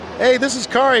Hey, this is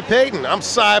Kari Payton. I'm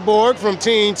Cyborg from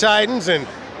Teen Titans and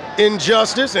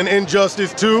Injustice and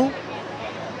Injustice 2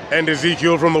 and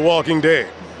Ezekiel from The Walking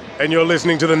Dead. And you're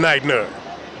listening to The Night Nerd.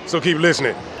 So keep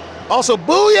listening. Also,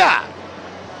 booyah!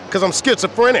 Because I'm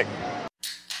schizophrenic.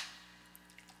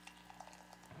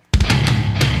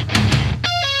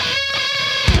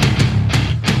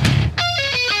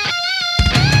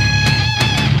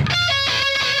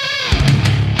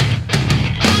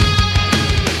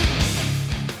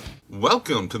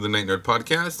 Welcome to the Night Nerd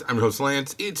Podcast. I'm your host,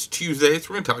 Lance. It's Tuesday, so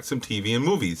we're going to talk some TV and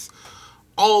movies.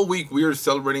 All week, we are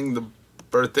celebrating the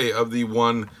birthday of the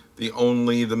one, the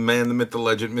only, the man, the myth, the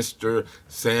legend, Mr.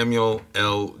 Samuel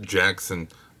L. Jackson.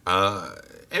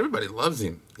 Everybody loves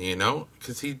him, you know,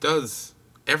 because he does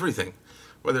everything.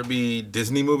 Whether it be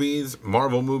Disney movies,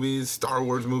 Marvel movies, Star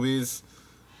Wars movies.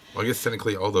 Well, I guess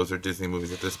technically all those are Disney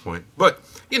movies at this point. But,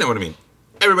 you know what I mean.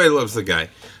 Everybody loves the guy.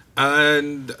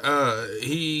 And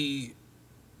he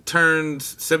turned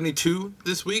 72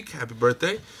 this week. Happy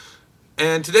birthday.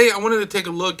 And today I wanted to take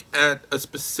a look at a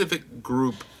specific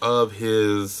group of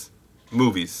his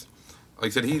movies. Like I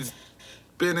said, he's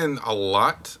been in a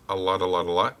lot.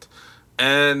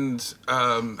 And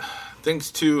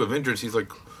thanks to Avengers, he's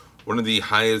like one of the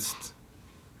highest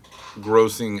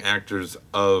grossing actors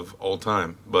of all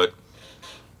time. But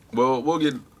we'll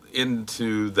get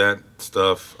into that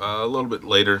stuff a little bit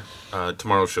later.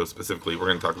 Tomorrow's show specifically, we're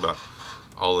going to talk about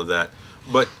all of that.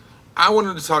 But I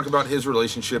wanted to talk about his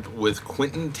relationship with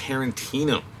Quentin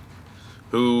Tarantino,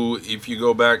 who, if you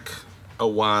go back a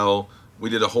while, we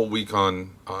did a whole week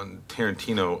on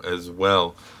Tarantino as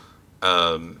well.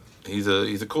 He's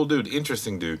a cool dude,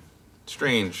 interesting dude,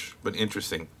 strange but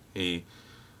interesting. He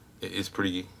is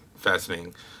pretty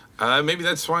fascinating. Maybe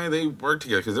that's why they work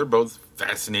together, because they're both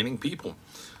fascinating people.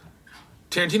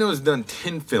 Tarantino has done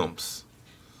 10 films,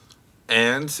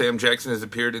 and Sam Jackson has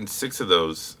appeared in 6 of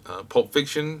those. Pulp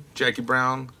Fiction, Jackie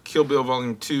Brown, Kill Bill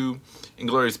Volume 2,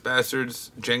 Inglourious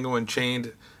Basterds, Django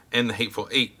Unchained, and The Hateful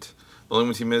Eight. The only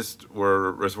ones he missed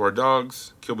were Reservoir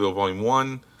Dogs, Kill Bill Volume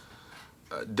 1,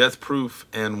 Death Proof,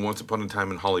 and Once Upon a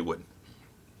Time in Hollywood.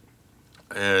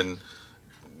 And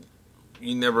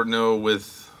you never know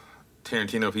with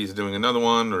Tarantino if he's doing another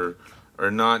one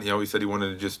or not. He always said he wanted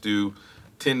to just do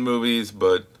 10 movies,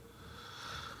 but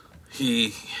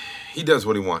he does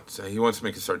what he wants. He wants to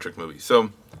make a Star Trek movie.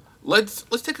 So let's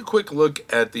take a quick look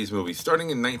at these movies, starting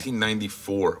in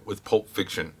 1994 with Pulp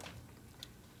Fiction.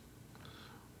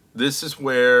 This is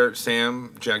where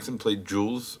Sam Jackson played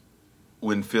Jules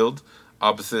Winfield,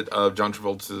 opposite of John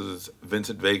Travolta's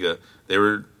Vincent Vega. They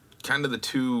were kind of the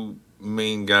two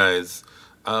main guys.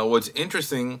 What's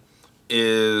interesting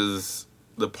is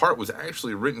the part was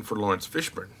actually written for Lawrence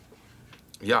Fishburne.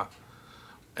 Yeah.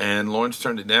 And Lawrence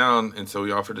turned it down, and so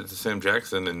he offered it to Sam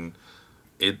Jackson, and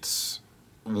it's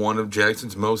one of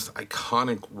Jackson's most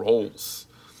iconic roles.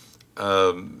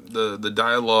 The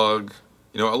dialogue,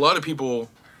 you know, a lot of people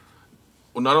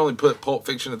will not only put Pulp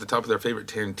Fiction at the top of their favorite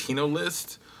Tarantino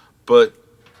list, but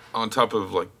on top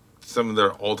of, like, some of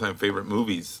their all-time favorite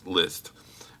movies list.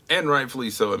 And rightfully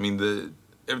so. I mean,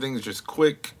 everything's just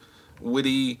quick,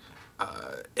 witty,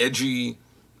 edgy.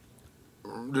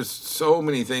 Just so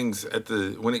many things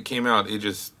when it came out. It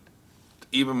just,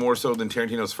 even more so than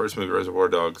Tarantino's first movie, Reservoir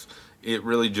Dogs, it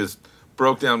really just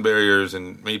broke down barriers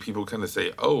and made people kind of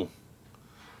say, oh,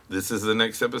 this is the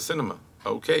next step of cinema.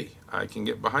 Okay, I can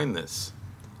get behind this.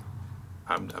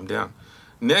 I'm down.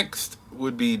 Next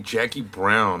would be Jackie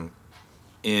Brown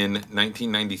in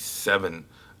 1997.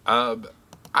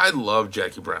 I love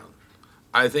Jackie Brown.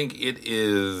 I think it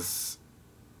is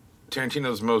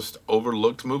Tarantino's most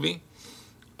overlooked movie.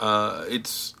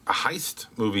 It's a heist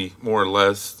movie, more or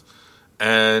less,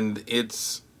 and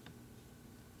it's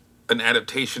an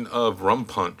adaptation of Rum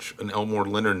Punch, an Elmore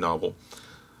Leonard novel,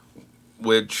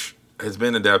 which has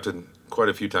been adapted quite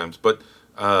a few times. But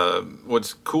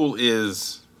what's cool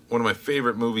is, one of my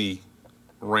favorite movie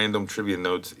random trivia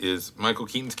notes is Michael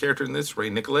Keaton's character in this,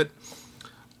 Ray Nicolette,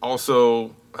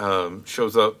 also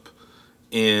shows up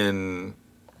in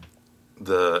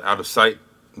the Out of Sight,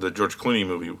 the George Clooney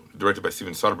movie, directed by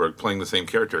Steven Soderbergh, playing the same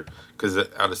character, because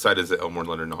Out of Sight is the Elmore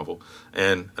Leonard novel.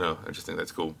 And I just think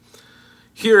that's cool.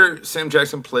 Here, Sam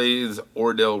Jackson plays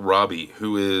Ordell Robbie,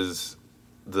 who is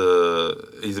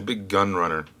he's a big gun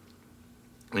runner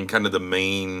and kind of the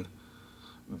main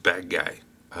bad guy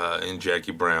in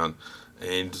Jackie Brown.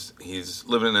 And he's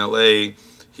living in L.A.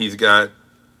 He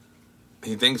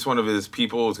thinks one of his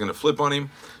people is going to flip on him,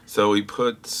 so he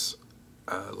puts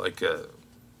like a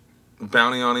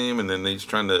bounty on him, and then he's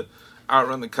trying to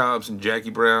outrun the cops. And Jackie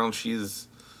Brown, she's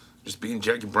just being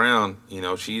Jackie Brown. You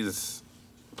know, she's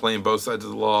playing both sides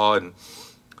of the law, and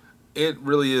it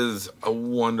really is a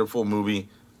wonderful movie.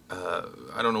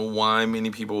 I don't know why many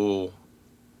people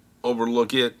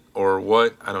overlook it or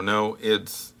what. I don't know.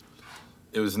 It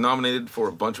was nominated for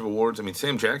a bunch of awards. I mean,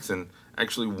 Sam Jackson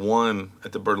actually won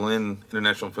at the Berlin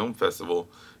International Film Festival.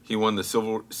 He won the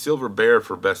Silver Bear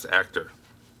for Best Actor,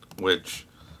 which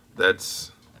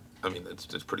that's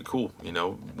pretty cool. You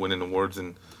know, winning awards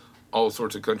in all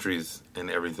sorts of countries and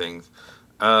everything.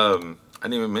 I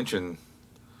didn't even mention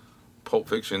Pulp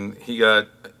Fiction.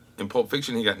 In Pulp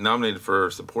Fiction, he got nominated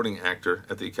for supporting actor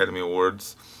at the Academy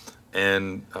Awards,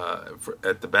 and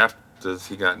at the BAFTAs,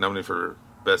 he got nominated for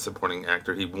Best Supporting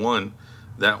Actor. He won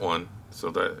that one,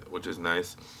 which is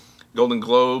nice. Golden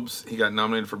Globes, he got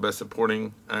nominated for Best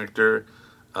Supporting Actor.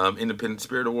 Independent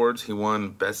Spirit Awards, he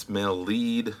won Best Male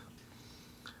Lead.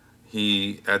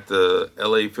 At the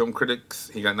LA Film Critics,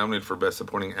 he got nominated for Best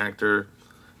Supporting Actor.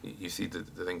 You see the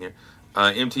thing here.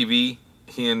 MTV,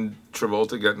 he and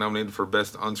Travolta got nominated for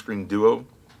Best On-Screen Duo.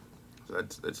 So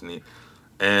that's neat.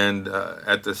 And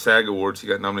at the SAG Awards, he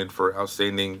got nominated for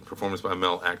Outstanding Performance by a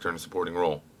Male Actor in a Supporting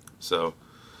Role. So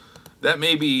that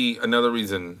may be another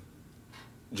reason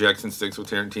Jackson sticks with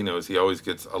Tarantino, is he always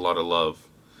gets a lot of love.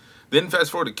 Then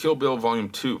fast forward to Kill Bill Volume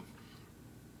 2.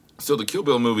 So the Kill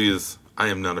Bill movies, I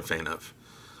am not a fan of.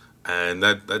 And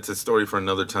that's a story for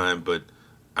another time, but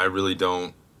I really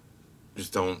don't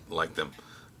like them.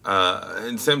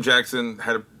 And Sam Jackson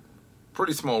had a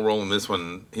pretty small role in this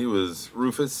one. He was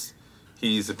Rufus.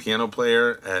 He's a piano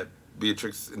player at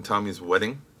Beatrix and Tommy's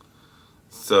wedding.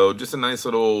 So just a nice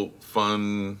little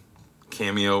fun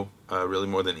cameo, really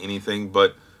more than anything.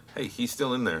 But hey, he's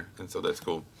still in there, and so that's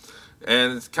cool.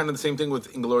 And it's kind of the same thing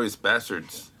with Inglourious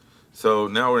Basterds. So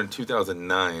now we're in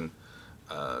 2009.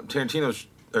 Tarantino's,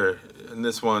 in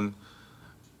this one,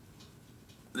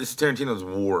 this is Tarantino's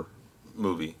war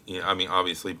movie. Yeah, I mean,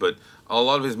 obviously, but a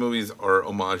lot of his movies are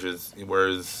homages,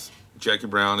 whereas Jackie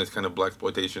Brown is kind of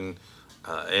blaxploitation,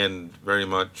 and very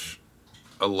much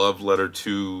a love letter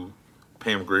to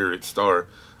Pam Grier, its star.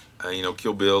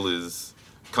 Kill Bill is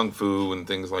kung fu and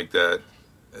things like that,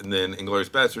 and then Inglourious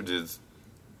Basterds is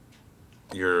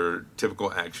your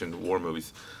typical action war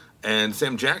movies. And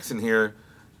Sam Jackson here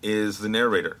is the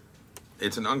narrator.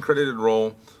 It's an uncredited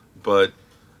role, but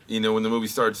when the movie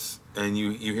starts and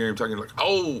you hear him talking, like,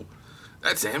 oh,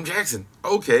 that's Sam Jackson.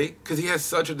 Okay, because he has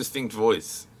such a distinct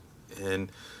voice.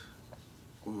 And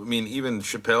I mean, even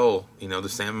Chappelle, the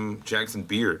Sam Jackson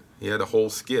beer, he had a whole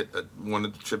skit. One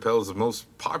of Chappelle's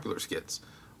most popular skits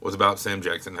was about Sam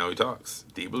Jackson, how he talks.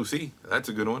 Deep Blue Sea, that's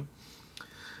a good one.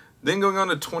 Then going on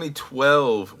to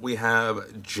 2012, we have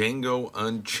Django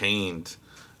Unchained.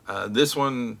 This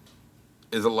one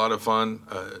is a lot of fun.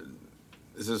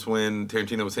 This is when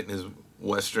Tarantino was hitting his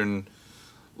Western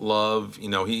love.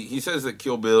 He says that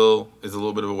Kill Bill is a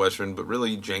little bit of a Western, but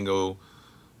really Django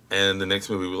and the next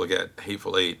movie we look at,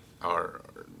 Hateful Eight, are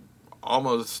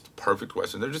almost perfect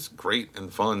Western. They're just great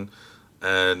and fun.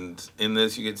 And in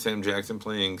this, you get Sam Jackson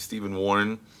playing Stephen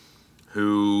Warren,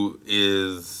 who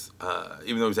is,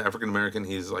 even though he's African-American,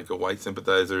 he's like a white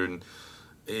sympathizer. And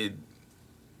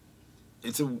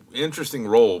it's an interesting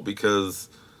role because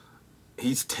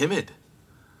he's timid.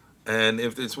 And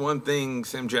if it's one thing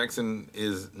Sam Jackson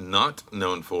is not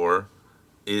known for,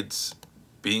 it's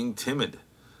being timid.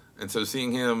 And so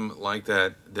seeing him like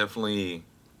that definitely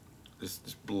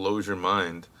just blows your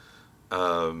mind.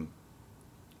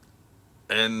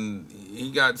 And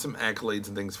he got some accolades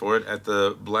and things for it. At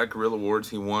the Black Gorilla Awards,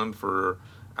 he won for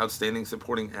Outstanding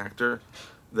Supporting Actor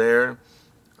there.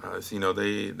 So,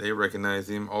 they recognize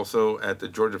him. Also, at the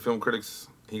Georgia Film Critics,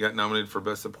 he got nominated for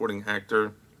Best Supporting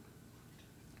Actor.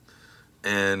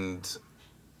 And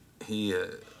he,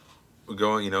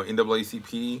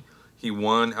 NAACP, he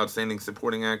won Outstanding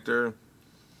Supporting Actor.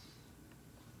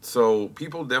 So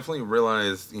people definitely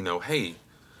realized, hey,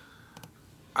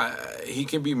 he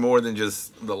can be more than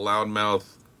just the loudmouth,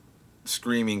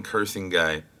 screaming, cursing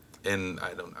guy. And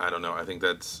I don't know. I think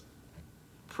that's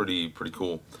pretty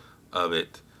cool of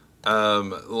it.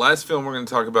 Last film we're going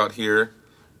to talk about here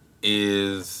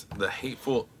is The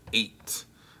Hateful Eight.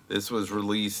 This was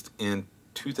released in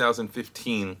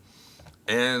 2015,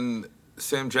 and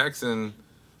Sam Jackson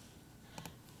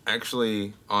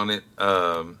actually on it,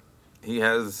 he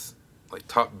has like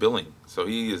top billing. So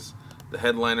he is the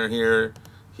headliner here.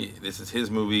 This is his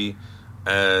movie,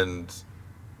 and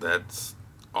that's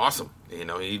awesome.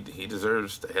 He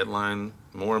deserves to headline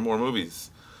more and more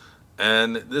movies.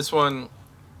 And this one,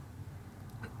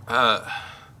 I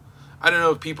don't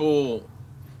know if people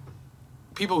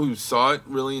who saw it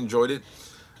really enjoyed it.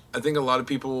 I think a lot of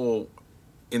people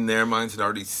in their minds had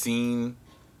already seen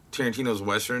Tarantino's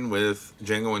Western with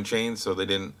Django Unchained, so they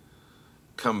didn't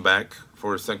come back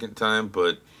for a second time,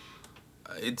 but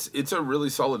it's a really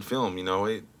solid film, you know.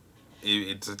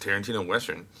 It's a Tarantino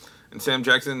Western. And Sam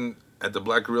Jackson, at the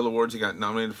Black Gorilla Awards, he got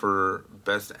nominated for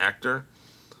Best Actor.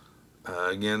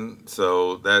 Again,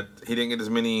 so that he didn't get as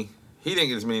many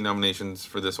nominations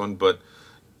for this one, but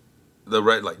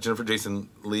Jennifer Jason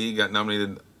Leigh got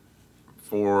nominated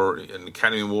for an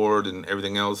Academy Award and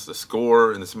everything else. The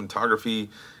score and the cinematography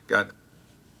got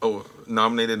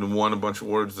nominated and won a bunch of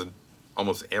awards at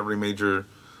almost every major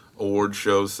award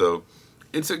show. So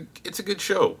it's a good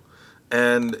show.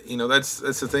 And you know, that's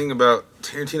the thing about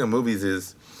Tarantino movies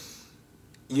is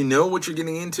you know what you're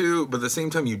getting into, but at the same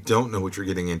time you don't know what you're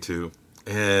getting into.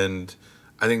 And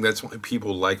I think that's why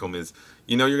people like them is,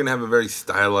 you know, you're going to have a very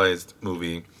stylized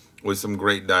movie with some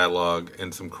great dialogue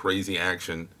and some crazy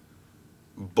action,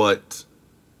 but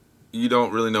you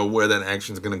don't really know where that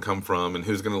action is going to come from and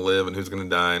who's going to live and who's going to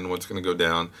die and what's going to go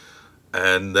down.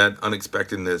 And that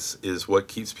unexpectedness is what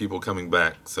keeps people coming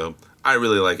back. So I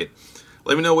really like it.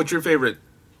 Let me know what's your favorite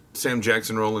Sam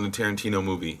Jackson role in a Tarantino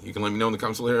movie. You can let me know in the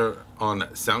comments here on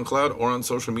SoundCloud or on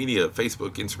social media,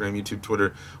 Facebook, Instagram, YouTube,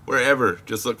 Twitter, wherever.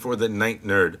 Just look for The Night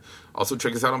Nerd. Also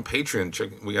check us out on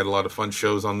Patreon. We got a lot of fun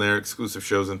shows on there, exclusive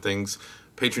shows and things.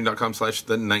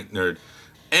 Patreon.com/The Night Nerd.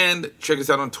 And check us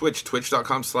out on Twitch,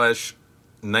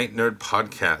 twitch.com/Night Nerd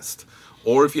Podcast.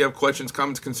 Or if you have questions,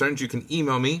 comments, concerns, you can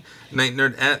email me,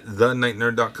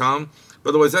 nightnerd@thenightnerd.com. But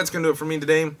otherwise, that's going to do it for me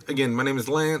today. Again, my name is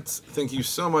Lance. Thank you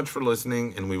so much for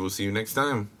listening, and we will see you next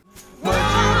time. But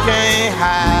you can't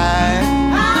hide.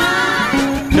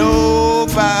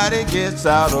 Nobody gets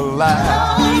out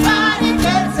alive.